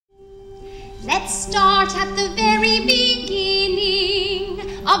Let's start at the very beginning.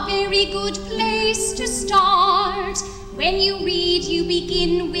 A very good place to start. When you read, you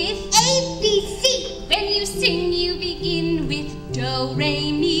begin with A, B, C. When you sing, you begin with Do,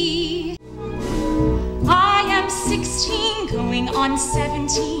 Re, Mi. I am 16, going on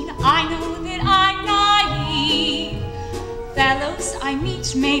 17. I know that I'm naive. Fellows I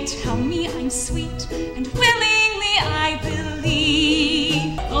meet may tell me I'm sweet, and willingly I believe.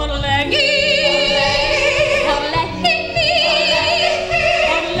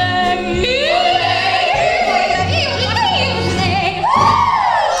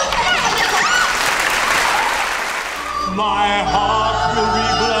 My heart will be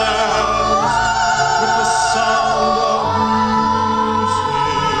blessed with the sound of music.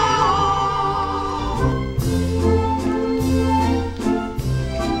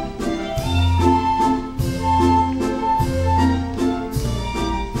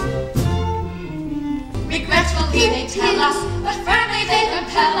 Regretfully they tell us, but firmly they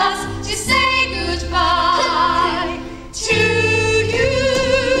compel us to say goodbye to you.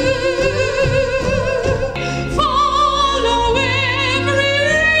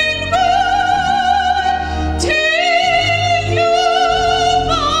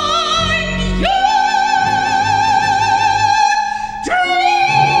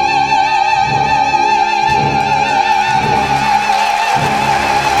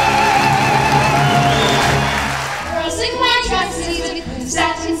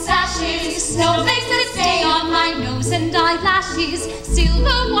 Snowflakes that stay on my nose and eyelashes,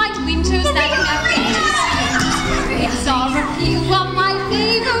 silver white winters that melt into skins. These are a few of my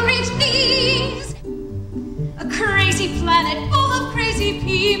favorite things. A crazy planet full of crazy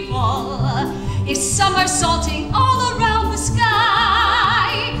people is somersaulting all around the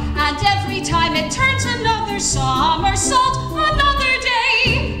sky, and every time it turns another somersault, another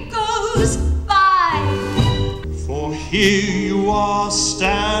day goes by. For here you are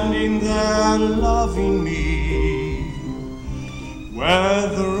standing there loving me,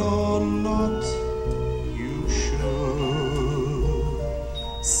 whether or not you should.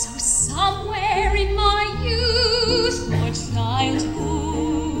 So somewhere in my youth or childhood,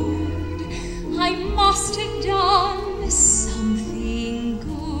 I must have done something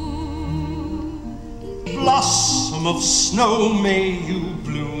good. Blossom of snow, may you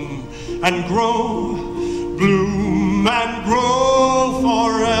bloom and grow, bloom and grow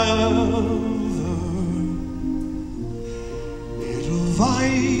forever.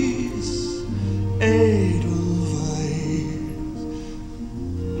 Edelweiss, Edelweiss,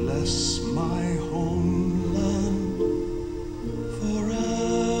 bless